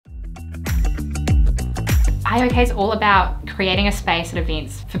Are You OK is all about creating a space at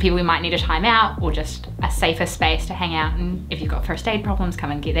events for people who might need a time out or just a safer space to hang out, and if you've got first aid problems, come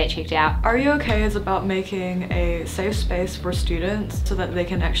and get that checked out. Are You OK is about making a safe space for students so that they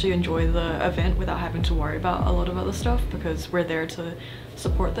can actually enjoy the event without having to worry about a lot of other stuff, because we're there to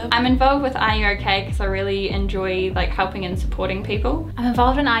support them. I'm involved with Are You OK because I really enjoy like helping and supporting people. I'm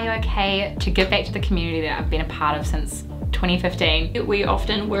involved in Are You OK to give back to the community that I've been a part of since 2015. We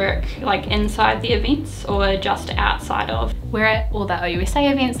often work like inside the events or just outside of. We're at all the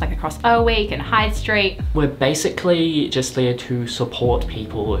OUSA events like across O Week and Hyde Street. We're basically just there to support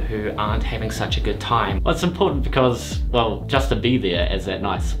people who aren't having such a good time. Well, it's important because, well, just to be there as that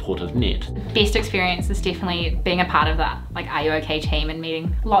nice supportive net. The best experience is definitely being a part of that like Are You OK team and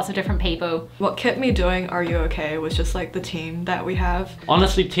meeting lots of different people. What kept me doing Are You OK was just like the team that we have.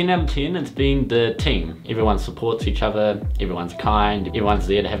 Honestly, 10 out of 10, it's been the team. Everyone supports each other, everyone's kind, everyone's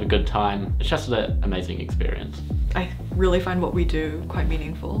there to have a good time. It's just an amazing experience. I really find what we do quite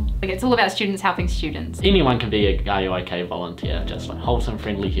meaningful. Like, it's all about students helping students. Anyone can be a Are You OK volunteer, just like wholesome,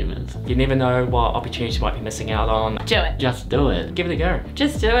 friendly humans. You never know what opportunities you might be missing out on. Do it. Just do it. Give it a go.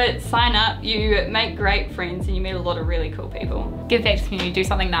 Just do it, sign up, you make great friends and you meet a lot of really cool people. Give back to the community, do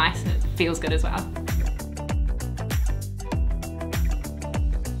something nice, and it feels good as well.